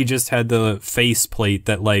like he just had the face plate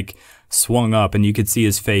that like swung up and you could see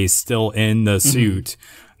his face still in the suit.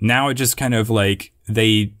 Now it just kind of like,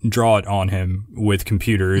 they draw it on him with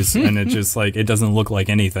computers and it just like, it doesn't look like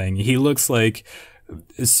anything. He looks like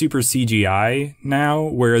super CGI now,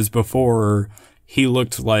 whereas before he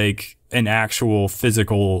looked like an actual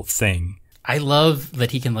physical thing. I love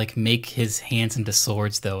that he can like make his hands into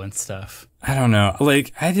swords though and stuff. I don't know.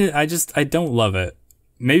 Like, I don't love it.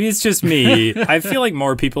 Maybe it's just me. I feel like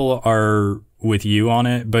more people are with you on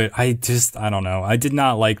it, but I don't know. I did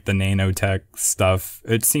not like the nanotech stuff.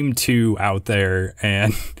 It seemed too out there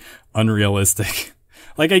and unrealistic.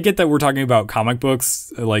 Like, I get that we're talking about comic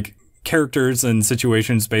books, like characters and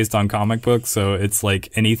situations based on comic books, so it's like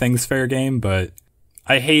anything's fair game, but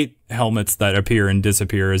I hate helmets that appear and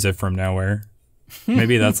disappear as if from nowhere.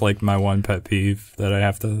 Maybe that's like my one pet peeve that I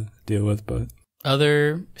have to deal with, but...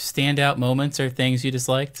 Other standout moments or things you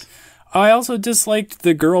disliked? I also disliked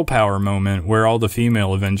the girl power moment where all the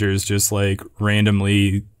female Avengers just like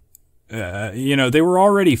randomly, you know, they were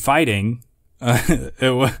already fighting.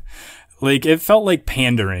 It felt like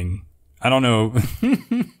pandering. I don't know.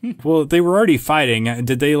 Well, they were already fighting.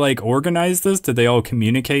 Did they like organize this? Did they all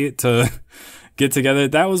communicate to get together?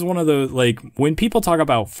 That was one of the, like, when people talk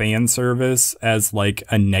about fan service as like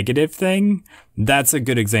a negative thing, that's a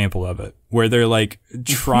good example of it, where they're like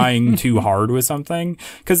trying too hard with something.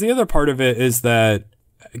 Because the other part of it is that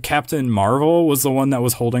Captain Marvel was the one that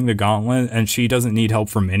was holding the gauntlet and she doesn't need help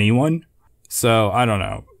from anyone. So I don't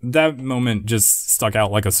know. That moment just stuck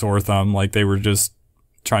out like a sore thumb. Like they were just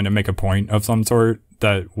trying to make a point of some sort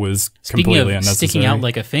that was completely unnecessary. Sticking out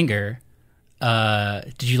like a finger.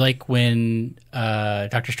 Did you like when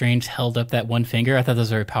Doctor Strange held up that one finger? I thought that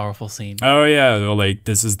was a very powerful scene. Oh yeah, like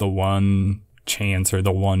this is the one chance or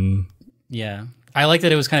the one. Yeah, I like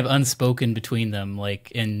that it was kind of unspoken between them.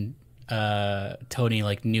 Like, and Tony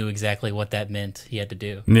like knew exactly what that meant. He had to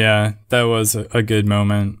do. Yeah, that was a good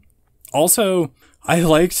moment. Also, I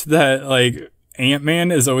liked that like Ant-Man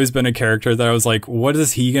has always been a character that I was like, what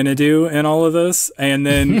is he gonna do in all of this? And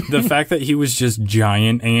then the fact that he was just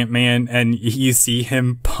giant Ant-Man and you see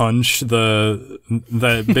him punch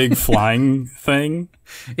that big flying thing.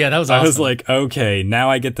 Yeah, that was awesome. I was like, okay, now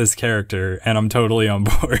I get this character and I'm totally on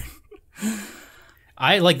board.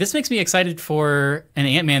 I like, this makes me excited for an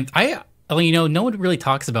Ant-Man. You know, no one really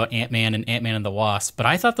talks about Ant-Man and Ant-Man and the Wasp, but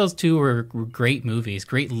I thought those two were great movies,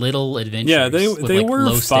 great little adventures. Yeah, they like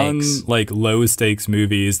were fun, stakes. like low stakes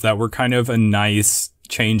movies that were kind of a nice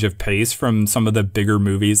change of pace from some of the bigger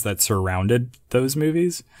movies that surrounded those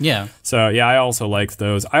movies. Yeah. So yeah, I also liked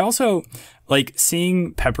those. I also like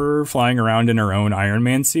seeing Pepper flying around in her own Iron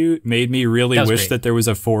Man suit made me really wish that there was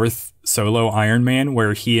a fourth solo Iron Man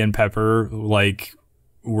where he and Pepper like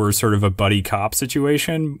were sort of a buddy cop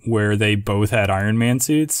situation where they both had Iron Man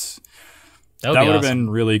suits. That would have been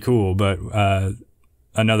really cool, but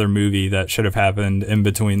another movie that should have happened in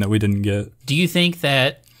between that we didn't get. Do you think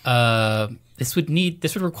that this would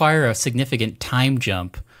require a significant time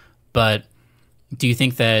jump, but do you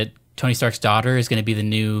think that Tony Stark's daughter is going to be the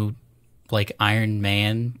new like Iron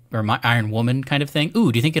Man or Iron Woman kind of thing?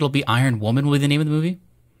 Ooh, do you think it'll be Iron Woman will be the name of the movie?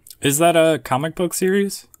 Is that a comic book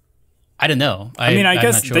series? I don't know. I mean, I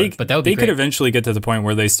guess sure, but that would be they could eventually get to the point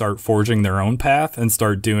where they start forging their own path and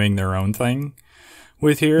start doing their own thing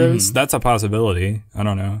with heroes. Mm-hmm. That's a possibility. I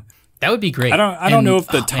don't know. That would be great. I don't know if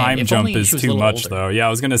the time jump is too much, though. Yeah, I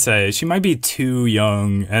was going to say, she might be too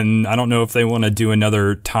young, and I don't know if they want to do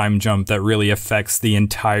another time jump that really affects the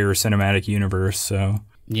entire cinematic universe, so...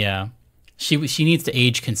 Yeah. She needs to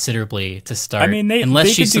age considerably to start. I mean, unless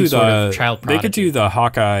she's some sort of child prodigy. They could do the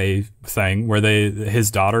Hawkeye thing, where his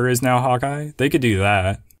daughter is now Hawkeye. They could do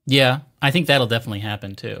that. Yeah, I think that'll definitely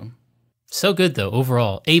happen, too. So good, though,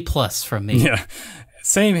 overall. A+ from me. Yeah.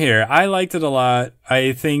 Same here. I liked it a lot.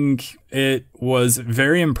 I think it was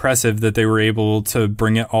very impressive that they were able to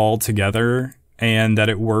bring it all together and that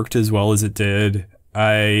it worked as well as it did.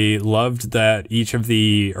 I loved that each of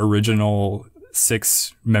the original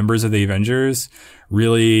 6 members of the Avengers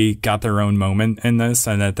really got their own moment in this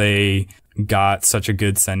and that they got such a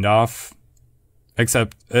good send-off.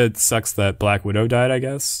 Except it sucks that Black Widow died, I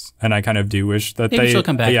guess. And I kind of do wish that Maybe she'll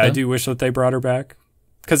come back, yeah, though. I do wish that they brought her back.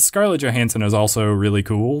 Because Scarlett Johansson is also really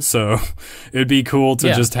cool, so it'd be cool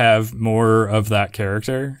to just have more of that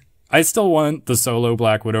character. I still want the solo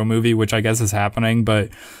Black Widow movie, which I guess is happening, but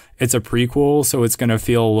it's a prequel, so it's going to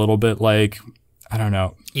feel a little bit like, I don't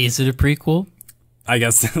know. Is it a prequel? I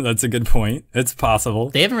guess that's a good point. It's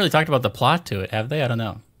possible. They haven't really talked about the plot to it, have they? I don't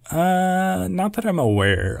know. Not that I'm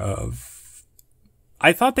aware of.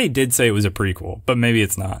 I thought they did say it was a prequel, but maybe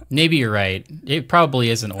it's not. Maybe you're right. It probably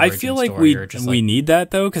is an origin story. I feel like we need that,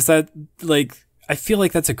 though, because I feel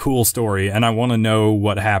like that's a cool story, and I want to know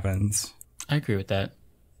what happens. I agree with that.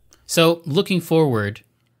 So, looking forward,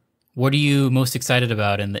 what are you most excited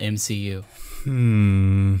about in the MCU?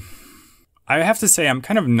 I have to say, I'm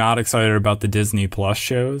kind of not excited about the Disney Plus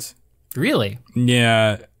shows. Really?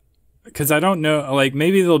 Yeah, because I don't know, like,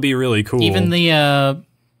 maybe they'll be really cool. Even the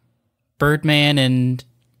Birdman and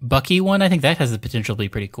Bucky one, I think that has the potential to be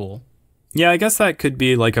pretty cool. Yeah, I guess that could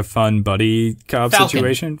be like a fun buddy cop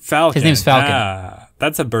situation. Falcon. His name's Falcon.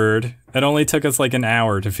 That's a bird. It only took us like an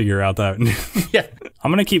hour to figure out that. Yeah.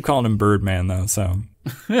 I'm going to keep calling him Birdman, though, so.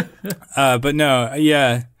 But no,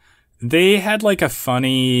 yeah. They had like a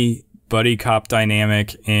funny buddy cop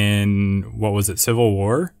dynamic in, what was it, Civil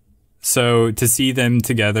War? So to see them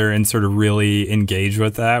together and sort of really engage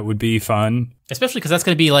with that would be fun. Especially because that's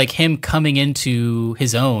going to be like him coming into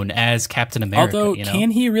his own as Captain America. Although, you know? Can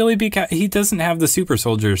he really be... he doesn't have the super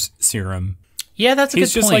soldier serum. Yeah, that's a good point.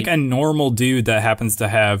 He's just like a normal dude that happens to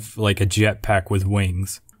have like a jetpack with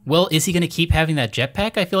wings. Well, is he going to keep having that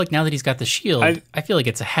jetpack? I feel like now that he's got the shield, I feel like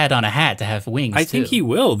it's a hat on a hat to have wings, I think he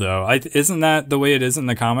will, though. Isn't that the way it is in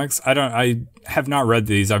the comics? I have not read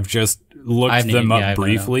these. I've just looked them up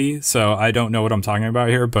briefly, so I don't know what I'm talking about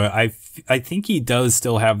here. But I think he does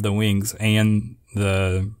still have the wings and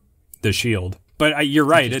the shield. But you're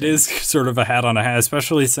right. It is sort of a hat on a hat,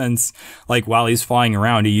 especially since, like, while he's flying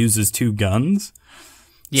around, he uses 2 guns.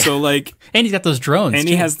 Yeah. So, like... And he's got those drones, And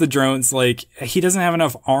he has the drones. Like, he doesn't have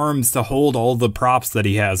enough arms to hold all the props that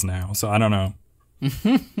he has now. So, I don't know.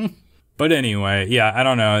 But anyway, yeah, I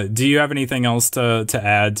don't know. Do you have anything else to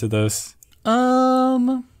add to this?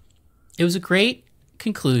 It was a great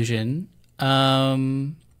conclusion.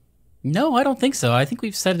 No, I don't think so. I think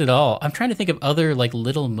we've said it all. I'm trying to think of other, like,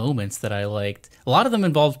 little moments that I liked. A lot of them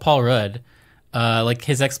involved Paul Rudd. Like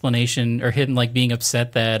his explanation or him like being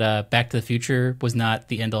upset that Back to the Future was not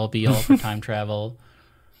the end all be all for time travel.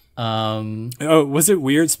 Was it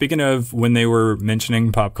weird? Speaking of when they were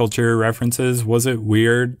mentioning pop culture references, was it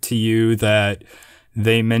weird to you that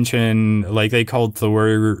they mention, like, they called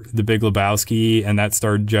Thor the Big Lebowski and that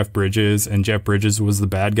starred Jeff Bridges, and Jeff Bridges was the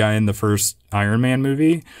bad guy in the first Iron Man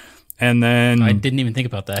movie? And then I didn't even think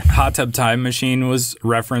about that. Hot Tub Time Machine was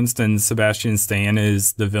referenced, and Sebastian Stan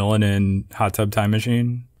is the villain in Hot Tub Time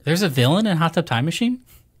Machine. There's a villain in Hot Tub Time Machine?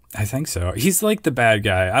 I think so. He's like the bad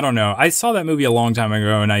guy. I don't know. I saw that movie a long time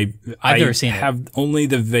ago, and I've never seen it. Have only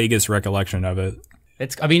the vaguest recollection of it.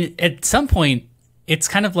 I mean, at some point, It's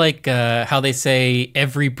kind of like how they say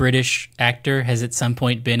every British actor has at some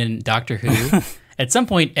point been in Doctor Who. At some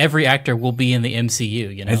point, every actor will be in the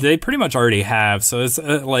MCU, you know? They pretty much already have, so it's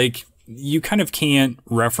like you kind of can't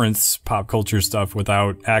reference pop culture stuff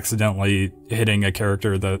without accidentally hitting a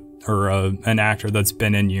character or an actor that's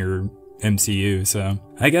been in your MCU, so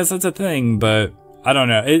I guess that's a thing, but I don't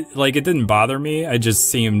know. It didn't bother me. It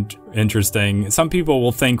just seemed interesting. Some people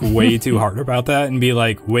will think way too hard about that and be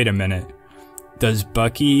like, wait a minute. Does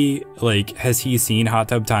Bucky, has he seen Hot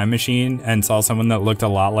Tub Time Machine and saw someone that looked a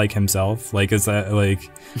lot like himself?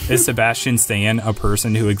 Is Sebastian Stan a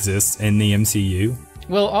person who exists in the MCU?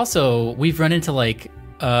 Well, also, we've run into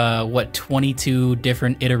 22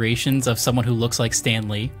 different iterations of someone who looks like Stan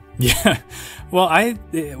Lee. Yeah. Well,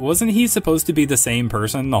 wasn't he supposed to be the same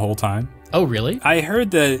person the whole time? Oh, really? I heard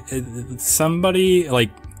that somebody,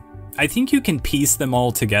 I think you can piece them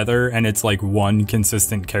all together and it's one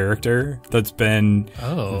consistent character that's been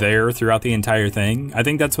there throughout the entire thing. I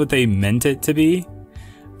think that's what they meant it to be,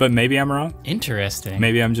 but maybe I'm wrong. Interesting.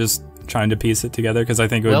 Maybe I'm just trying to piece it together because I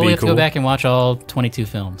think it would be cool. Well, we have to go back and watch all 22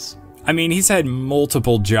 films. I mean, he's had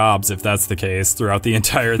multiple jobs, if that's the case, throughout the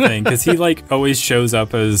entire thing. Because he, always shows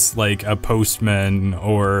up as, a postman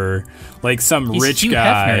or, some he's rich Hugh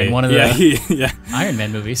guy. Hefner in one of the Iron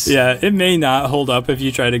Man movies. Yeah, it may not hold up if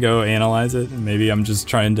you try to go analyze it. Maybe I'm just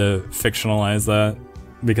trying to fictionalize that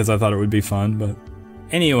because I thought it would be fun. But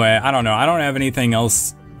anyway, I don't know. I don't have anything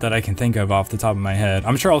else that I can think of off the top of my head.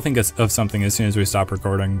 I'm sure I'll think of something as soon as we stop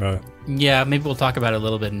recording. But yeah, maybe we'll talk about it a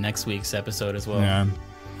little bit in next week's episode as well. Yeah.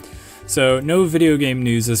 So, no video game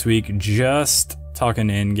news this week, just talking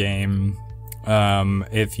Endgame.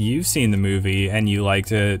 If you've seen the movie and you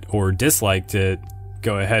liked it or disliked it,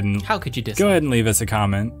 go ahead and... How could you dislike? Go ahead and leave us a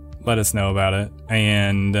comment. Let us know about it.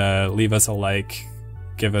 And leave us a like.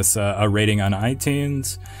 Give us a rating on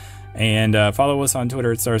iTunes. And follow us on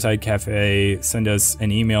Twitter at Starside Cafe. Send us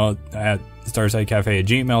an email at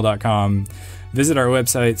starsidecafe@gmail.com. Visit our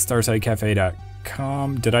website,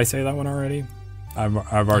 starsidecafe.com. Did I say that one already? I've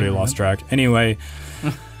already lost track. Anyway,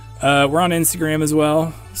 we're on Instagram as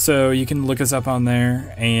well, so you can look us up on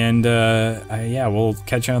there. And we'll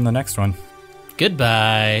catch you on the next one.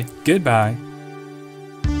 Goodbye. Goodbye.